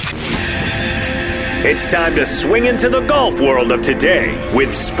It's time to swing into the golf world of today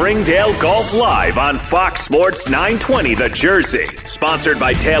with Springdale Golf Live on Fox Sports 920 The Jersey. Sponsored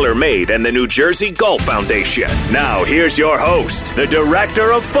by TaylorMade and the New Jersey Golf Foundation. Now, here's your host, the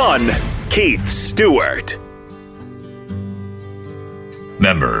Director of Fun, Keith Stewart.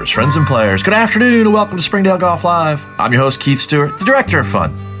 Members, friends, and players, good afternoon and welcome to Springdale Golf Live. I'm your host, Keith Stewart, the Director of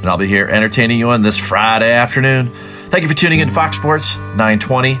Fun, and I'll be here entertaining you on this Friday afternoon. Thank you for tuning in to Fox Sports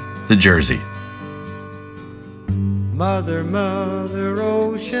 920 The Jersey. Mother, Mother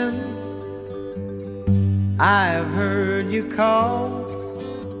Ocean, I have heard you call.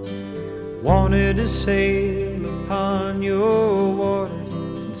 Wanted to sail upon your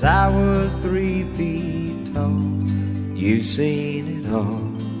waters since I was 3 feet tall. You've seen it all.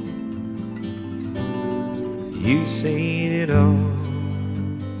 You've seen it all.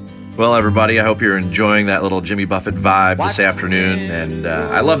 Well, everybody, I hope you're enjoying that little Jimmy Buffett vibe this afternoon. And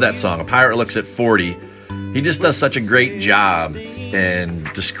I love that song, A Pirate Looks at 40. He just does such a great job in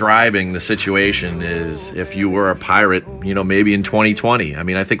describing the situation as if you were a pirate, you know, maybe in 2020. I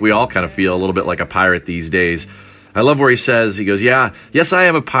mean, I think we all kind of feel a little bit like a pirate these days. I love where he says, he goes, yes, I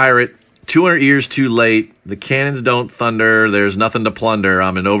am a pirate. 200 years too late. The cannons don't thunder. There's nothing to plunder.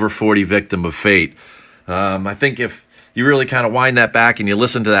 I'm an over 40 victim of fate. I think if you really kind of wind that back and you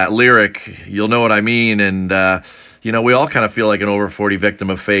listen to that lyric, you'll know what I mean. And, we all kind of feel like an over 40 victim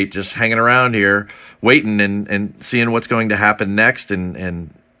of fate, just hanging around here, waiting and seeing what's going to happen next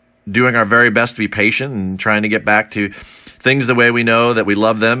and doing our very best to be patient and trying to get back to things the way we know that we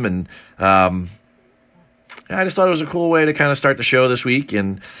love them. And I just thought it was a cool way to kind of start the show this week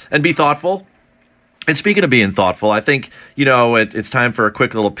and be thoughtful. And speaking of being thoughtful, I think, it's time for a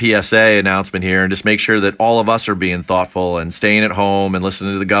quick little PSA announcement here and just make sure that all of us are being thoughtful and staying at home and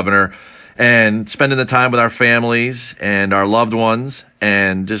listening to the governor and spending the time with our families and our loved ones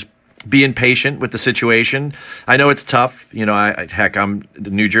and just being patient with the situation. I know it's tough. I'm the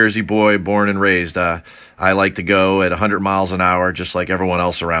New Jersey boy, born and raised. I like to go at 100 miles an hour, just like everyone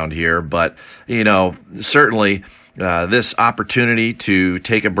else around here. But, certainly this opportunity to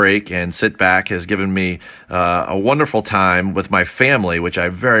take a break and sit back has given me a wonderful time with my family, which I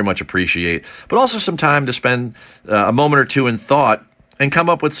very much appreciate, but also some time to spend a moment or two in thought and come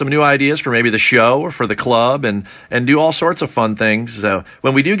up with some new ideas for maybe the show or for the club and do all sorts of fun things. So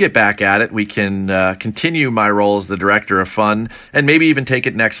when we do get back at it, we can continue my role as the Director of Fun and maybe even take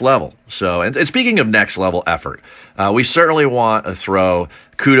it next level. So, and speaking of next level effort, we certainly want to throw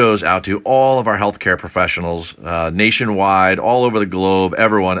kudos out to all of our healthcare professionals nationwide, all over the globe,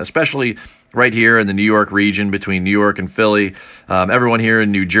 everyone, especially right here in the New York region between New York and Philly, everyone here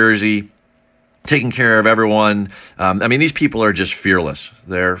in New Jersey, taking care of everyone. These people are just fearless.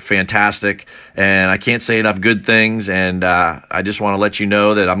 They're fantastic, and I can't say enough good things, and I just want to let you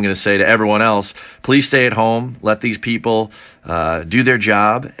know that I'm going to say to everyone else, please stay at home, let these people do their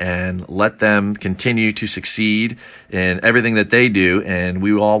job, and let them continue to succeed in everything that they do, and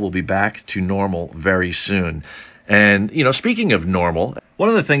we all will be back to normal very soon. And, speaking of normal, one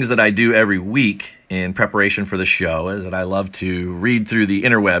of the things that I do every week in preparation for the show is that I love to read through the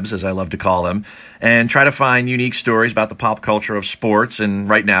interwebs, as I love to call them, and try to find unique stories about the pop culture of sports. And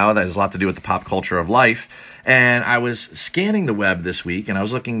right now, that has a lot to do with the pop culture of life. And I was scanning the web this week, and I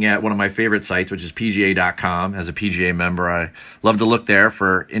was looking at one of my favorite sites, which is PGA.com. As a PGA member, I love to look there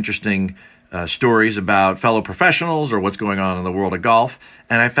for interesting stories about fellow professionals or what's going on in the world of golf.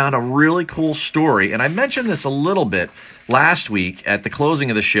 And I found a really cool story. And I mentioned this a little bit last week at the closing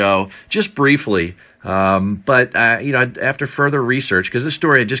of the show, just briefly. But after further research, because this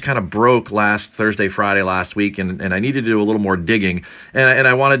story had just kind of broke last Thursday, Friday last week, and I needed to do a little more digging. And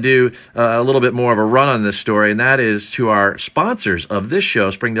I want to do a little bit more of a run on this story, and that is to our sponsors of this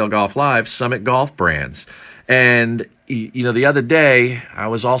show, Springdale Golf Live, Summit Golf Brands. And, the other day, I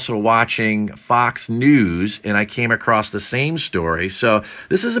was also watching Fox News, and I came across the same story. So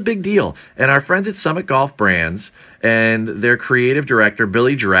this is a big deal. And our friends at Summit Golf Brands and their creative director,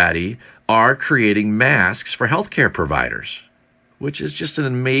 Billy Girardi, are creating masks for healthcare providers, which is just an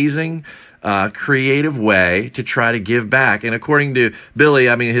amazing, creative way to try to give back. And according to Billy,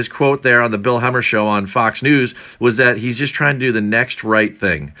 his quote there on the Bill Hemmer Show on Fox News was that he's just trying to do the next right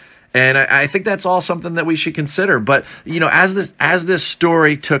thing. And I think that's all something that we should consider. But, as this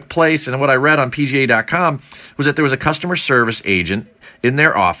story took place, and what I read on PGA.com was that there was a customer service agent in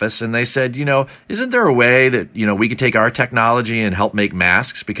their office, and they said, isn't there a way that, we could take our technology and help make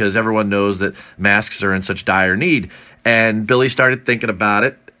masks, because everyone knows that masks are in such dire need. And Billy started thinking about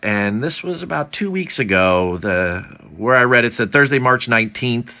it, and this was about 2 weeks ago where I read it said Thursday, March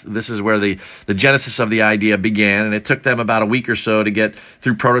 19th. This is where the genesis of the idea began, and it took them about a week or so to get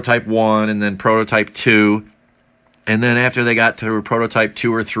through prototype 1 and then prototype 2. And then after they got to prototype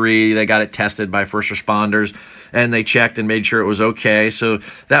 2 or 3, they got it tested by first responders, and they checked and made sure it was okay. So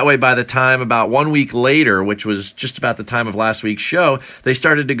that way, by the time about 1 week later, which was just about the time of last week's show, they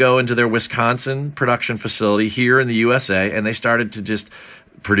started to go into their Wisconsin production facility here in the USA, and they started to just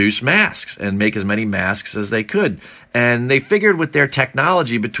produce masks and make as many masks as they could. And they figured with their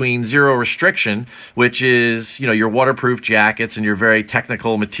technology between zero restriction, which is, your waterproof jackets and your very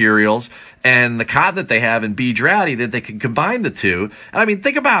technical materials, and the cotton that they have in B. Dratty, that they could combine the two. And I mean,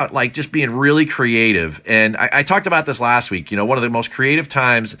 think about just being really creative. And I talked about this last week. One of the most creative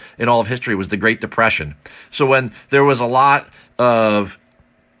times in all of history was the Great Depression. So when there was a lot of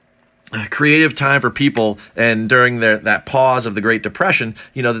creative time for people, and during that pause of the Great Depression,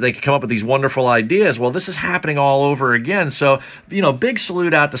 that they could come up with these wonderful ideas. Well, this is happening all over again. So, big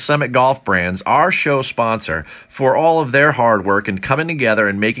salute out to Summit Golf Brands, our show sponsor, for all of their hard work and coming together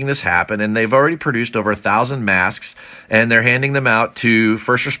and making this happen. And they've already produced over 1,000 masks, and they're handing them out to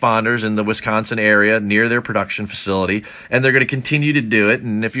first responders in the Wisconsin area near their production facility. And they're going to continue to do it.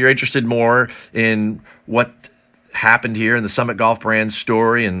 And if you're interested more in what happened here in the Summit Golf Brands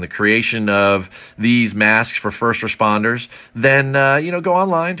story and the creation of these masks for first responders, then go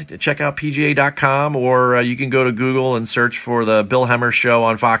online to check out PGA.com, or you can go to Google and search for the Bill Hemmer Show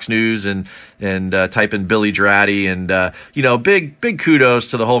on Fox News and type in Billy Dratty. And big kudos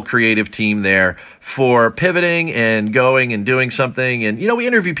to the whole creative team there for pivoting and going and doing something. And we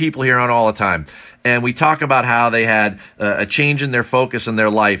interview people here on all the time, and we talk about how they had a change in their focus in their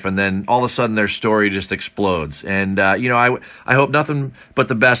life, and then all of a sudden their story just explodes. And, I hope nothing but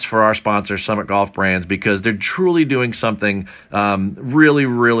the best for our sponsor, Summit Golf Brands, because they're truly doing something really,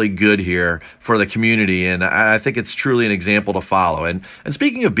 really good here for the community. And I think it's truly an example to follow. And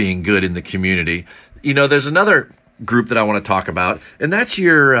speaking of being good in the community, there's another group that I want to talk about, and that's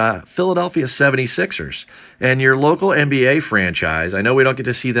your Philadelphia 76ers and your local NBA franchise. I know we don't get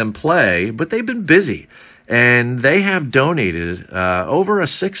to see them play, but they've been busy, and they have donated over a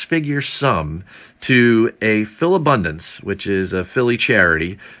 6-figure sum to a Philabundance, which is a Philly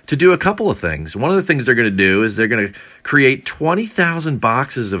charity, to do a couple of things. One of the things they're going to do is they're going to create 20,000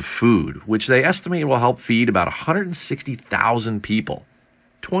 boxes of food, which they estimate will help feed about 160,000 people.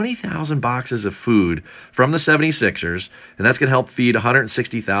 20,000 boxes of food from the 76ers, and that's going to help feed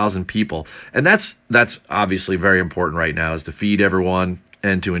 160,000 people. And that's obviously very important right now, is to feed everyone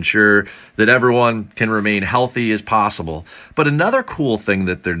and to ensure that everyone can remain healthy as possible. But another cool thing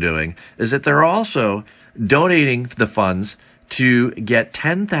that they're doing is that they're also donating the funds to get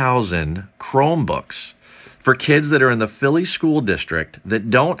 10,000 Chromebooks for kids that are in the Philly school district that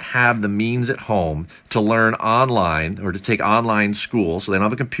don't have the means at home to learn online or to take online school, so they don't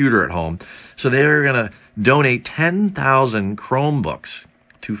have a computer at home. So they're going to donate 10,000 Chromebooks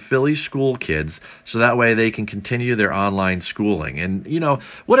to Philly school kids, so that way they can continue their online schooling. And,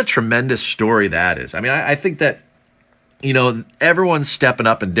 what a tremendous story that is. I mean, I think that everyone's stepping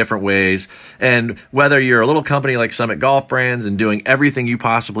up in different ways. And whether you're a little company like Summit Golf Brands and doing everything you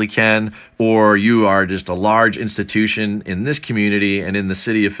possibly can, or you are just a large institution in this community and in the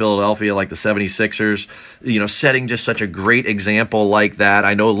city of Philadelphia like the 76ers, setting just such a great example like that.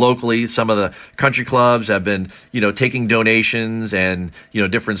 I know locally some of the country clubs have been, taking donations, and,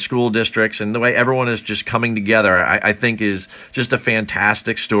 different school districts, and the way everyone is just coming together, I think is just a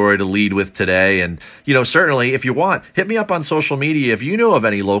fantastic story to lead with today. And, certainly if you want, hit me up on social media if you know of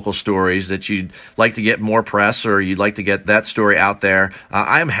any local stories that you'd like to get more press, or you'd like to get that story out there.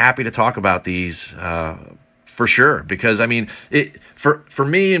 I'm happy to talk about these for sure, because I mean, for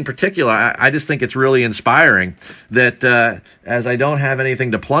me in particular, I just think it's really inspiring that as I don't have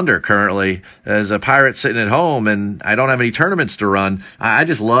anything to plunder currently as a pirate sitting at home, and I don't have any tournaments to run, I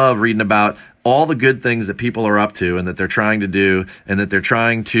just love reading about all the good things that people are up to and that they're trying to do, and that they're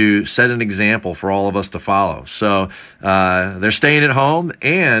trying to set an example for all of us to follow. So they're staying at home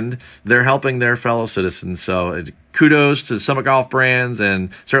and they're helping their fellow citizens. So kudos to Summit Golf Brands, and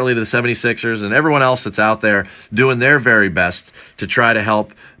certainly to the 76ers and everyone else that's out there doing their very best to try to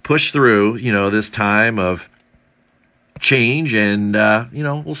help push through, this time of change. And,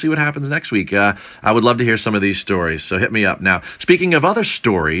 we'll see what happens next week. I would love to hear some of these stories, so hit me up. Now, speaking of other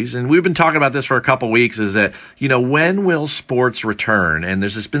stories, and we've been talking about this for a couple weeks, is that, when will sports return? And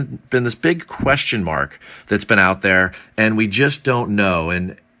there's been this big question mark that's been out there, and we just don't know.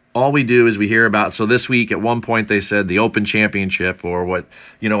 And all we do is we hear about, so this week at one point they said the Open Championship, or what,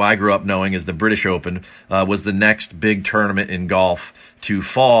 I grew up knowing as the British Open, was the next big tournament in golf to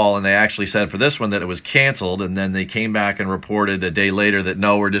fall. And they actually said for this one that it was canceled. And then they came back and reported a day later that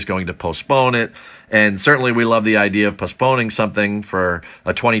no, we're just going to postpone it. And certainly we love the idea of postponing something for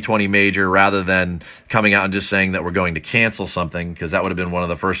a 2020 major rather than coming out and just saying that we're going to cancel something, because that would have been one of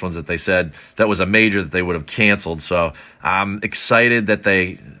the first ones that they said that was a major that they would have canceled. So I'm excited that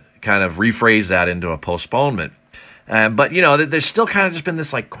they kind of rephrase that into a postponement. But, there's still kind of just been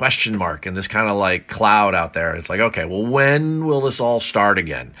this like question mark and this kind of like cloud out there. It's like, okay, well, when will this all start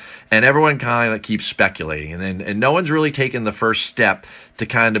again? And everyone kind of keeps speculating, and no one's really taken the first step to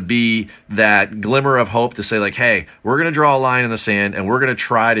kind of be that glimmer of hope to say like, hey, we're going to draw a line in the sand and we're going to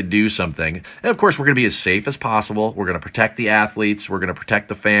try to do something. And of course, we're going to be as safe as possible. We're going to protect the athletes. We're going to protect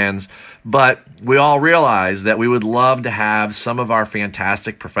the fans. But we all realize that we would love to have some of our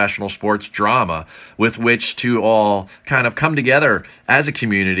fantastic professional sports drama with which to all kind of come together as a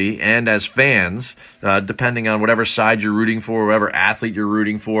community and as fans, depending on whatever side you're rooting for, whatever athlete you're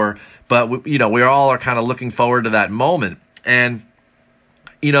rooting for. But, we all are kind of looking forward to that moment. And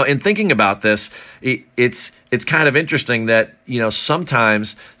in thinking about this, it's kind of interesting that,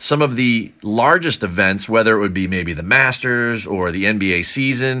 sometimes some of the largest events, whether it would be maybe the Masters or the NBA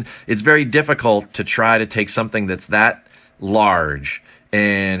season, it's very difficult to try to take something that's that large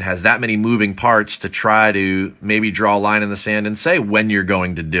and has that many moving parts to try to maybe draw a line in the sand and say when you're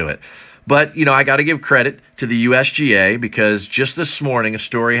going to do it. But, I got to give credit to the USGA, because just this morning a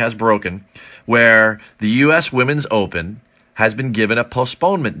story has broken where the U.S. Women's Open has been given a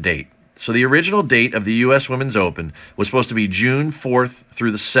postponement date. So the original date of the U.S. Women's Open was supposed to be June 4th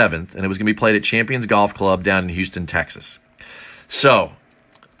through the 7th, and it was going to be played at Champions Golf Club down in Houston, Texas. So,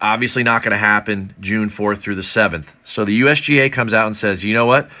 obviously not going to happen June 4th through the 7th. So the USGA comes out and says, you know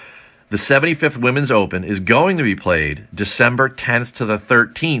what? The 75th Women's Open is going to be played December 10th to the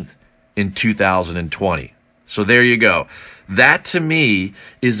 13th in 2020. So there you go. That, to me,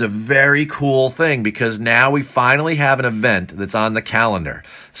 is a very cool thing, because now we finally have an event that's on the calendar.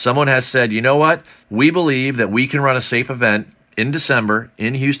 Someone has said, you know what? We believe that we can run a safe event in December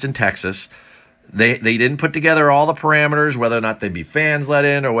in Houston, Texas. They didn't put together all the parameters, whether or not they'd be fans let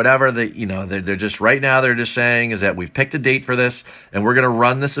in or whatever. They're just right now, they're just saying is that we've picked a date for this and we're going to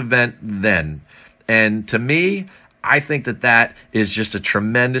run this event then. And to me, I think that is just a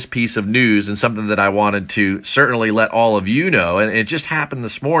tremendous piece of news and something that I wanted to certainly let all of you know. And it just happened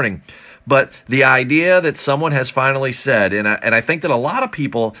this morning. But the idea that someone has finally said, and I think that a lot of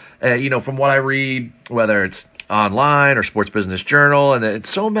people, from what I read, whether it's online or Sports Business Journal, and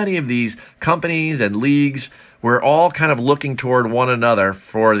so many of these companies and leagues, we're all kind of looking toward one another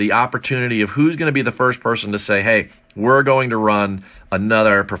for the opportunity of who's going to be the first person to say, hey, we're going to run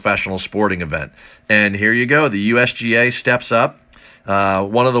another professional sporting event. And here you go. The USGA steps up,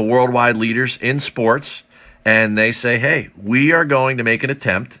 one of the worldwide leaders in sports, and they say, hey, we are going to make an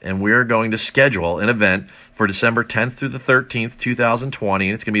attempt, and we are going to schedule an event for December 10th through the 13th, 2020,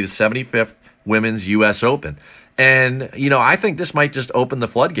 and it's going to be the 75th Women's U.S. Open. And, I think this might just open the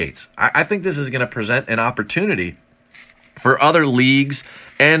floodgates. I think this is going to present an opportunity for other leagues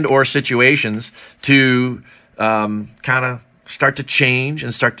and or situations to kind of start to change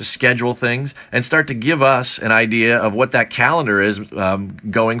and start to schedule things and start to give us an idea of what that calendar is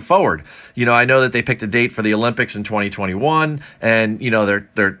going forward. I know that they picked a date for the Olympics in 2021, and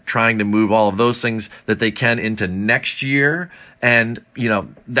they're trying to move all of those things that they can into next year, and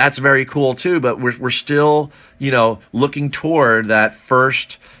that's very cool too. But we're still looking toward that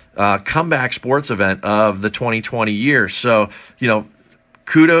first comeback sports event of the 2020 year. So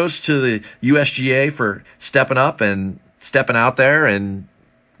kudos to the USGA for stepping up and stepping out there and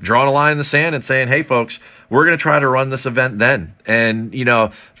drawing a line in the sand and saying, hey, folks, we're going to try to run this event then. And,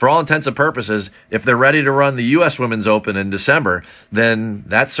 for all intents and purposes, if they're ready to run the U.S. Women's Open in December, then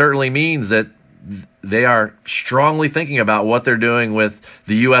that certainly means that they are strongly thinking about what they're doing with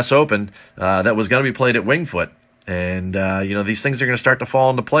the U.S. Open that was going to be played at Winged Foot. And, these things are going to start to fall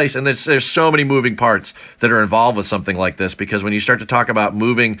into place. And there's so many moving parts that are involved with something like this, because when you start to talk about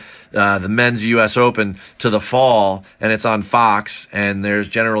moving the men's U.S. Open to the fall, and it's on Fox, and there's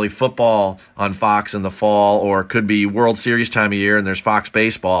generally football on Fox in the fall, or it could be World Series time of year, and there's Fox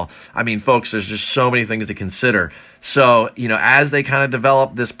baseball. I mean, folks, there's just so many things to consider. So, as they kind of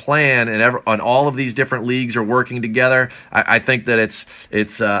develop this plan and all of these different leagues are working together, I think that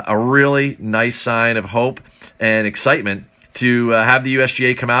it's a really nice sign of hope and excitement to have the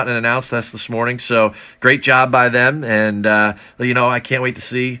USGA come out and announce this morning. So great job by them. And, I can't wait to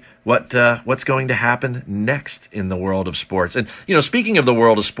see what's going to happen next in the world of sports. And, speaking of the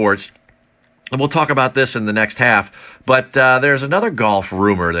world of sports, and we'll talk about this in the next half, but there's another golf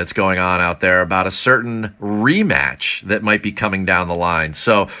rumor that's going on out there about a certain rematch that might be coming down the line.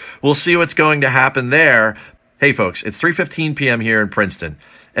 So we'll see what's going to happen there. Hey, folks, it's 3:15 p.m. here in Princeton.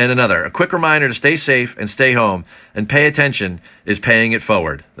 And a quick reminder to stay safe and stay home, and pay attention is paying it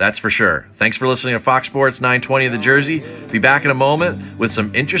forward. That's for sure. Thanks for listening to Fox Sports 920 The Jersey. Be back in a moment with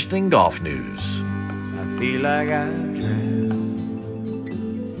some interesting golf news. I feel like I drowned.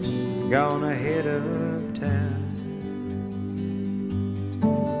 Gonna hit uptown.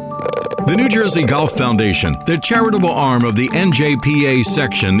 The New Jersey Golf Foundation, the charitable arm of the NJPA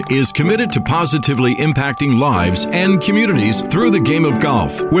section, is committed to positively impacting lives and communities through the game of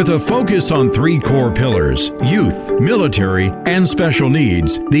golf. With a focus on 3 core pillars, youth, military, and special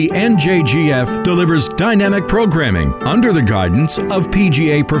needs, the NJGF delivers dynamic programming under the guidance of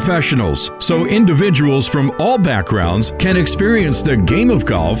PGA professionals, so individuals from all backgrounds can experience the game of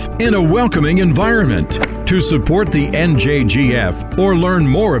golf in a welcoming environment. To support the NJGF or learn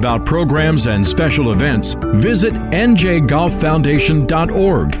more about programs and special events, visit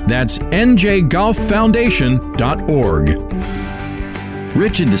njgolffoundation.org. That's njgolffoundation.org.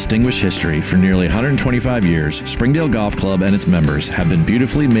 Rich in distinguished history for nearly 125 years, Springdale Golf Club and its members have been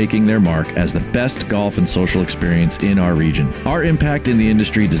beautifully making their mark as the best golf and social experience in our region. Our impact in the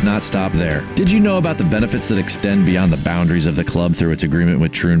industry does not stop there. Did you know about the benefits that extend beyond the boundaries of the club through its agreement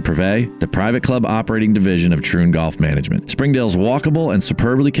with Troon Privé, the private club operating division of Troon Golf Management? Springdale's walkable and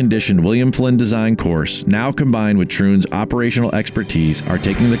superbly conditioned William Flynn design course, now combined with Troon's operational expertise, are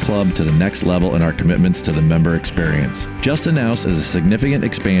taking the club to the next level in our commitments to the member experience. Just announced as a significant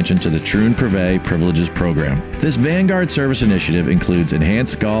expansion to the Troon Privé Privileges program. This Vanguard service initiative includes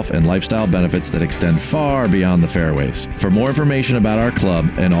enhanced golf and lifestyle benefits that extend far beyond the fairways. For more information about our club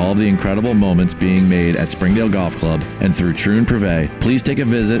and all of the incredible moments being made at Springdale Golf Club and through Troon Privé, please take a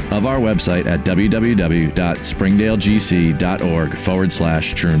visit of our website at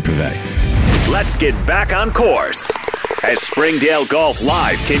www.springdalegc.org/Troon Privé. Let's get back on course as Springdale Golf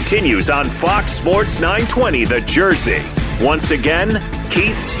Live continues on Fox Sports 920 The Jersey. Once again,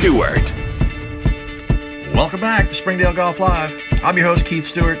 Keith Stewart. Welcome back to Springdale Golf Live. I'm your host, Keith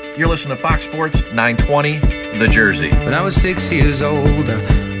Stewart. You're listening to Fox Sports 920 The Jersey. When I was 6 years old,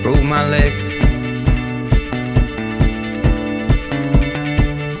 I broke my leg.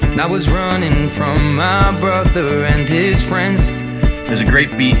 And I was running from my brother and his friends. There's a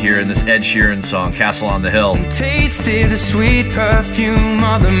great beat here in this Ed Sheeran song, Castle on the Hill. And tasted the sweet perfume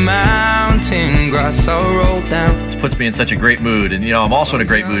of the mountain grass I rolled down. This puts me in such a great mood. And, I'm also in a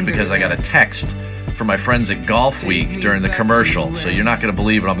great mood because I got a text from my friends at Golf Week during the commercial. So you're not going to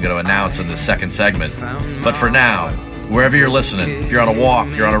believe what I'm going to announce in the second segment. But for now, wherever you're listening, if you're on a walk,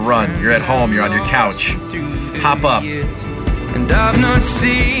 you're on a run, you're at home, you're on your couch, hop up. And I've not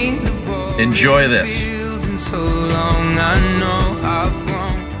seen the boy enjoy this. so long, I know I've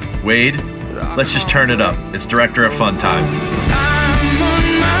grown. Wade, let's just turn it up. It's Director of Fun Time. I'm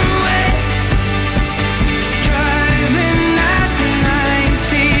on my way, driving at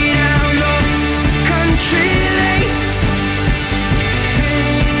 90 down those country lanes,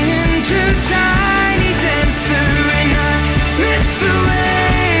 singing to Tiny Dancer, and I miss the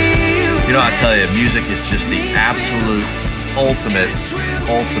way I'll tell you, music is just the absolute ultimate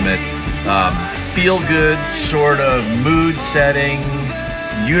feel-good sort of mood-setting,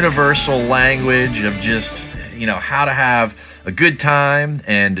 universal language of just, how to have a good time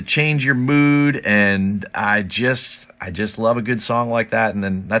and to change your mood. And I just love a good song like that. And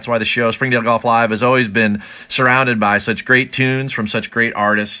then that's why the show, Springdale Golf Live, has always been surrounded by such great tunes from such great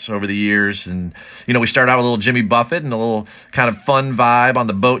artists over the years. And, we start out with a little Jimmy Buffett and a little kind of fun vibe on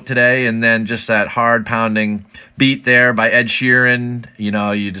the boat today. And then just that hard-pounding beat there by Ed Sheeran.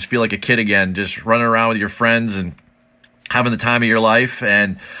 You just feel like a kid again, just running around with your friends and having the time of your life.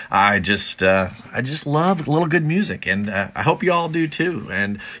 And I just love a little good music, and I hope you all do too.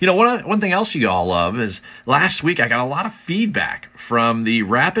 And one thing else you all love is last week I got a lot of feedback from the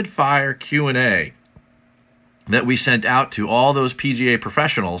rapid fire Q&A that we sent out to all those PGA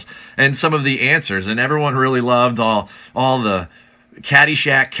professionals and some of the answers, and everyone really loved all the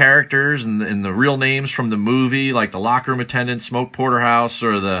Caddyshack characters and the real names from the movie, like the locker room attendant Smoke Porterhouse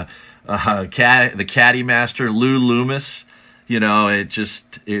or the caddy master Lou Loomis.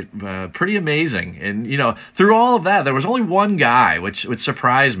 pretty amazing. And, through all of that, there was only one guy, which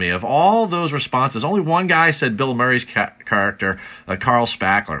surprised me. Of all those responses, only one guy said Bill Murray's character, Carl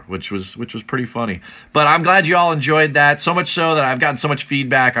Spackler, which was pretty funny. But I'm glad you all enjoyed that, so much so that I've gotten so much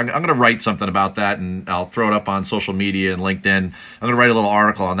feedback. I'm going to write something about that, and I'll throw it up on social media and LinkedIn. I'm going to write a little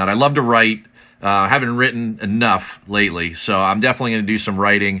article on that. I love to write. Haven't written enough lately, so I'm definitely going to do some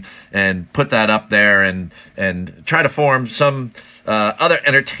writing and put that up there and try to form some other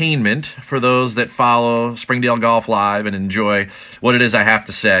entertainment for those that follow Springdale Golf Live and enjoy what it is I have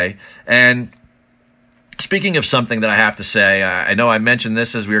to say. And speaking of something that I have to say, I know I mentioned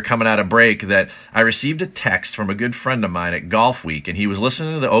this as we were coming out of break, that I received a text from a good friend of mine at Golf Week, and he was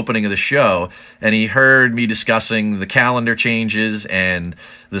listening to the opening of the show, and he heard me discussing the calendar changes and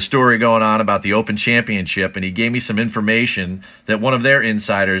the story going on about the Open Championship, and he gave me some information that one of their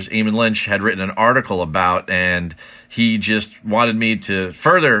insiders, Eamon Lynch, had written an article about, and he just wanted me to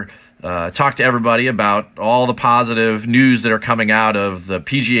further talk to everybody about all the positive news that are coming out of the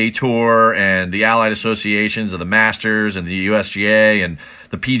PGA Tour and the allied associations of the Masters and the USGA and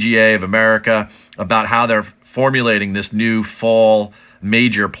the PGA of America about how they're formulating this new fall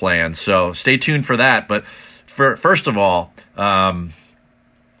major plan. So stay tuned for that. But first of all,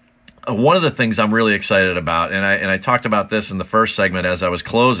 one of the things I'm really excited about, and I talked about this in the first segment as I was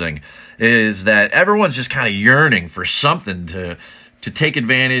closing, is that everyone's just kind of yearning for something to take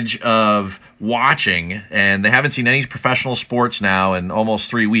advantage of watching, and they haven't seen any professional sports now in almost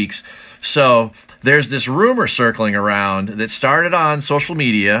 3 weeks. So there's this rumor circling around that started on social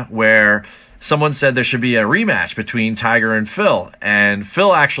media where someone said there should be a rematch between Tiger and Phil, and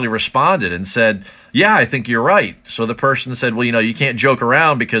Phil actually responded and said, yeah, I think you're right. So the person said, well, you can't joke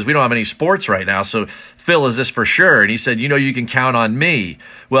around because we don't have any sports right now. So Phil, is this for sure? And he said, you can count on me.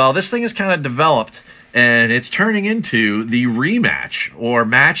 Well, this thing has kind of developed, and it's turning into the rematch, or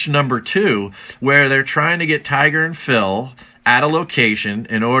match number 2, where they're trying to get Tiger and Phil at a location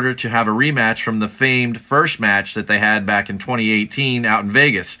in order to have a rematch from the famed first match that they had back in 2018 out in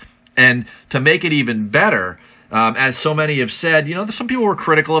Vegas. And to make it even better, as so many have said, some people were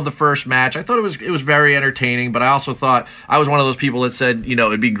critical of the first match. I thought it was very entertaining, but I also thought I was one of those people that said,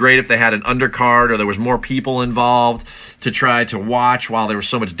 it'd be great if they had an undercard or there was more people involved to try to watch while there was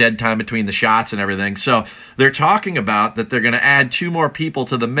so much dead time between the shots and everything. So they're talking about that they're going to add 2 more people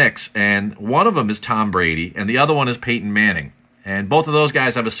to the mix, and one of them is Tom Brady, and the other one is Peyton Manning. And both of those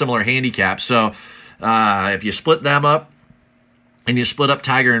guys have a similar handicap. So if you split them up, and you split up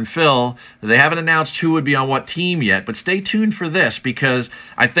Tiger and Phil, they haven't announced who would be on what team yet, but stay tuned for this, because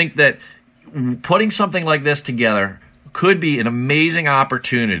I think that putting something like this together could be an amazing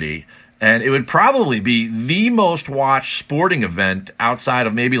opportunity, and it would probably be the most watched sporting event outside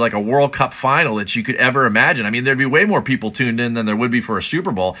of maybe like a World Cup final that you could ever imagine. I mean, there'd be way more people tuned in than there would be for a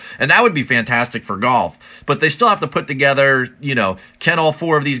Super Bowl, and that would be fantastic for golf. But they still have to put together, can all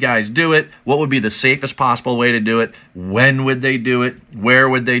 4 of these guys do it? What would be the safest possible way to do it? When would they do it? Where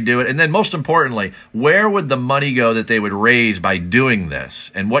would they do it? And then most importantly, where would the money go that they would raise by doing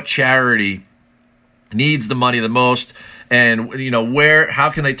this? And what charity needs the money the most? And, how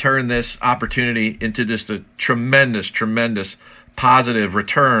can they turn this opportunity into just a tremendous, tremendous positive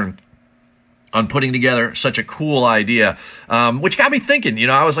return on putting together such a cool idea? Which got me thinking,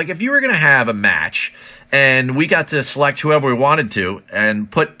 I was like, if you were going to have a match and we got to select whoever we wanted to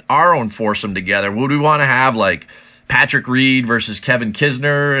and put our own foursome together, would we want to have like Patrick Reed versus Kevin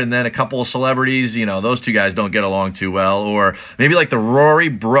Kisner and then a couple of celebrities? Those 2 guys don't get along too well. Or maybe like the Rory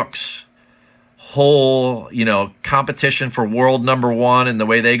Brooks whole, competition for world number 1 and the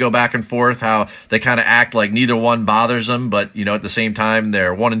way they go back and forth, how they kind of act like neither one bothers them, but, at the same time,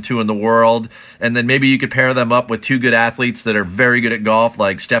 they're 1 and 2 in the world. And then maybe you could pair them up with 2 good athletes that are very good at golf,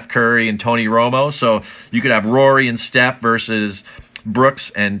 like Steph Curry and Tony Romo. So you could have Rory and Steph versus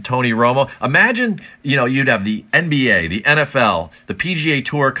Brooks and Tony Romo. Imagine, you'd have the NBA, the NFL, the PGA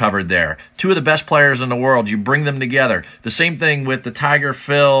Tour covered there. 2 of the best players in the world. You bring them together. The same thing with the Tiger,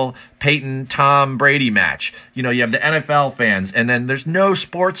 Phil, Peyton, Tom Brady match. You have the NFL fans, and then there's no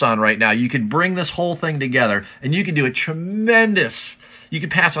sports on right now. You could bring this whole thing together, and you could do you could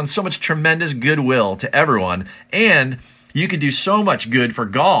pass on so much tremendous goodwill to everyone, and you could do so much good for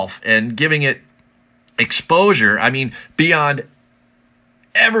golf and giving it exposure, beyond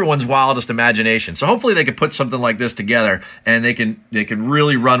everyone's wildest imagination. So hopefully they can put something like this together, and they can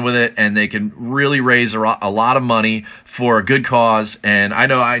really run with it, and they can really raise a lot of money for a good cause. And I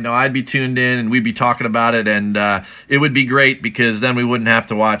know I'd be tuned in, and we'd be talking about it, and it would be great, because then we wouldn't have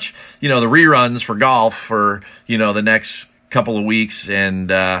to watch the reruns for golf for the next couple of weeks, and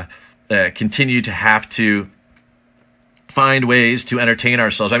continue to have to find ways to entertain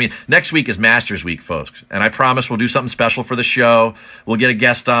ourselves. I mean, next week is Masters Week, folks, and I promise we'll do something special for the show. We'll get a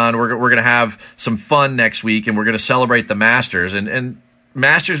guest on. We're going to have some fun next week, and we're going to celebrate the Masters. And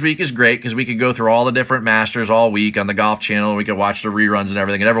Masters Week is great because we could go through all the different Masters all week on the Golf Channel. We could watch the reruns and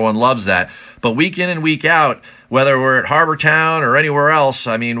everything, and everyone loves that. But week in and week out, whether we're at Harbor Town or anywhere else,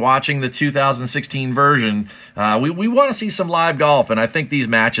 I mean, watching the 2016 version, we want to see some live golf, and I think these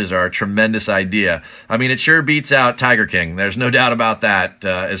matches are a tremendous idea. I mean, it sure beats out Tiger King. There's no doubt about that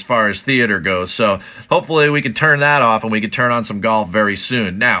as far as theater goes. So hopefully we can turn that off and we can turn on some golf very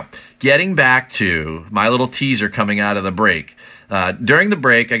soon. Now, getting back to my little teaser coming out of the break. During the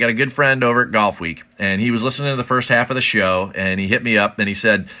break, I got a good friend over at Golf Week, and he was listening to the first half of the show, and he hit me up, and he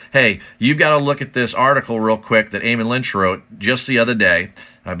said, hey, you've got to look at this article real quick that Eamon Lynch wrote just the other day,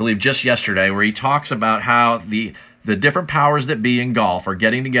 I believe just yesterday, where he talks about how the different powers that be in golf are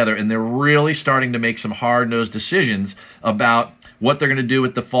getting together, and they're really starting to make some hard-nosed decisions about what they're going to do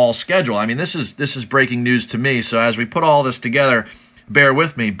with the fall schedule. I mean, this is breaking news to me, so as we put all this together, bear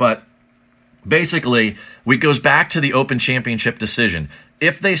with me, but basically, it goes back to the Open Championship decision.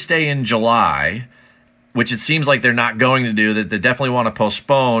 If they stay in July, which it seems like they're not going to do, that they definitely want to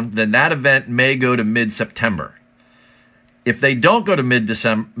postpone, then that event may go to mid-September. If they don't go to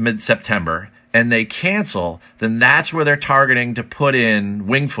mid-September and they cancel, then that's where they're targeting to put in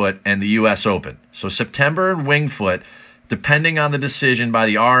Winged Foot and the U.S. Open. So September and Winged Foot, depending on the decision by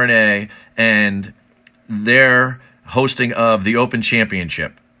the R&A and their hosting of the Open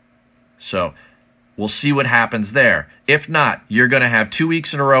Championship. So we'll see what happens there. If not, you're going to have 2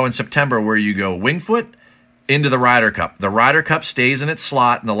 weeks in a row in September where you go Winged Foot into the Ryder Cup. The Ryder Cup stays in its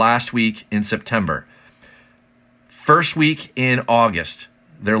slot in the last week in September. First week in August,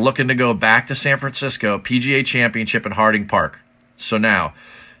 they're looking to go back to San Francisco, PGA Championship in Harding Park. So now,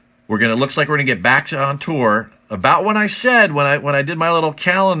 looks like we're going to get back on tour about when I said, when I did my little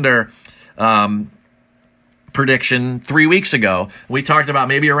calendar prediction 3 weeks ago. We talked about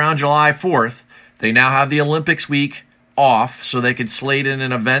maybe around July 4th. They now have the Olympics week off, so they could slate in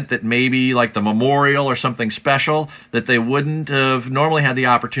an event that maybe like the Memorial or something special that they wouldn't have normally had the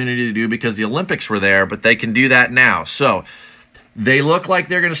opportunity to do because the Olympics were there, but they can do that now. So they look like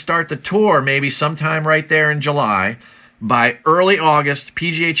they're going to start the tour maybe sometime right there in July. By early August,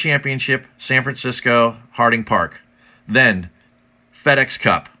 PGA Championship, San Francisco, Harding Park. Then FedEx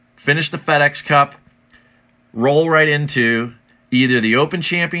Cup. Finish the FedEx Cup. Roll right into either the Open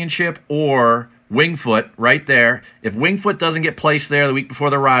Championship or Winged Foot right there. If Winged Foot doesn't get placed there the week before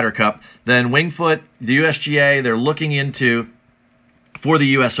the Ryder Cup, then Winged Foot, the USGA, they're looking into, for the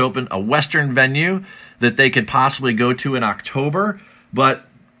U.S. Open, a Western venue that they could possibly go to in October, but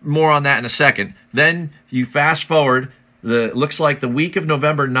more on that in a second. Then you fast forward, looks like the week of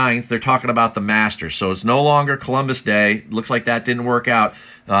November 9th, they're talking about the Masters. So it's no longer Columbus Day. Looks like that didn't work out.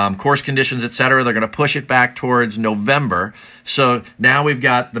 Course conditions, etc. They're going to push it back towards November. So now we've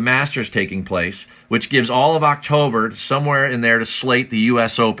got the Masters taking place, which gives all of October somewhere in there to slate the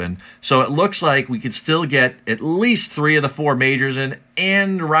U.S. Open. So it looks like we could still get at least 3 of the 4 majors in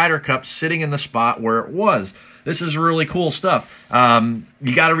and Ryder Cup sitting in the spot where it was. This is really cool stuff.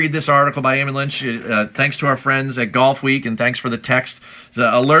 You got to read this article by Eamon Lynch. Thanks to our friends at Golf Week, and thanks for the text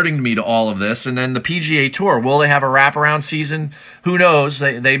alerting me to all of this. And then the PGA Tour. Will they have a wraparound season? Who knows?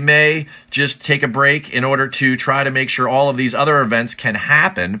 They may just take a break in order to try to make sure all of these other events can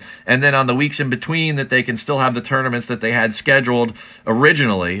happen. And then on the weeks in between that they can still have the tournaments that they had scheduled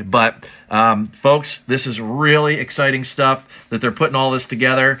originally. But folks, this is really exciting stuff that they're putting all this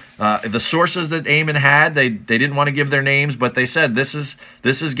together. The sources that Eamon had, they didn't want to give their names, but they said this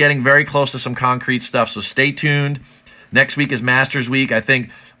is getting very close to some concrete stuff. So stay tuned. Next week is Masters Week. I think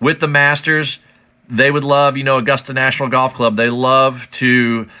with the Masters, they would love, Augusta National Golf Club. They love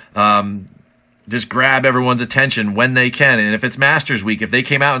to just grab everyone's attention when they can. And if it's Masters Week, if they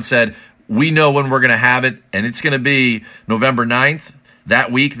came out and said, we know when we're going to have it, and it's going to be November 9th,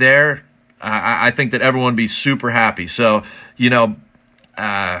 that week there, I think that everyone would be super happy. So,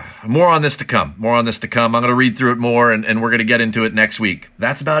 more on this to come. I'm going to read through it more, and we're going to get into it next week.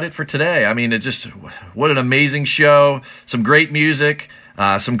 That's about it for today. I mean, what an amazing show. Some great music,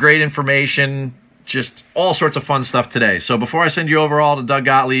 some great information, just all sorts of fun stuff today. So before I send you over all to Doug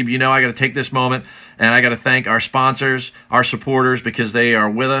Gottlieb, I got to take this moment, and I got to thank our sponsors, our supporters, because they are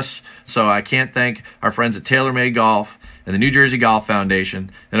with us. So I can't thank our friends at TaylorMade Golf and the New Jersey Golf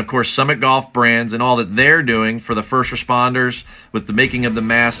Foundation, and of course Summit Golf Brands and all that they're doing for the first responders with the making of the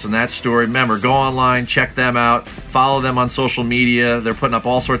masks and that story. Remember, go online, check them out, follow them on social media. They're putting up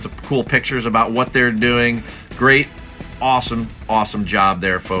all sorts of cool pictures about what they're doing. Great awesome, awesome job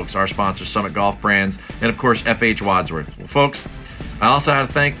there, folks. Our sponsor, Summit Golf Brands, and of course, FH Wadsworth. Well, folks, I also have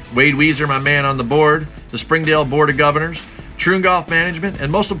to thank Wade Weezer, my man on the board, the Springdale Board of Governors, Troon Golf Management,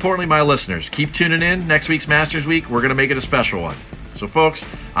 and most importantly, my listeners. Keep tuning in. Next week's Masters Week, we're going to make it a special one. So, folks,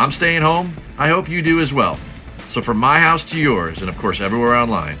 I'm staying home. I hope you do as well. So from my house to yours, and of course everywhere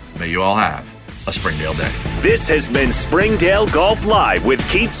online, may you all have a Springdale day. This has been Springdale Golf Live with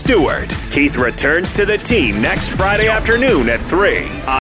Keith Stewart. Keith returns to the team next Friday afternoon at 3 on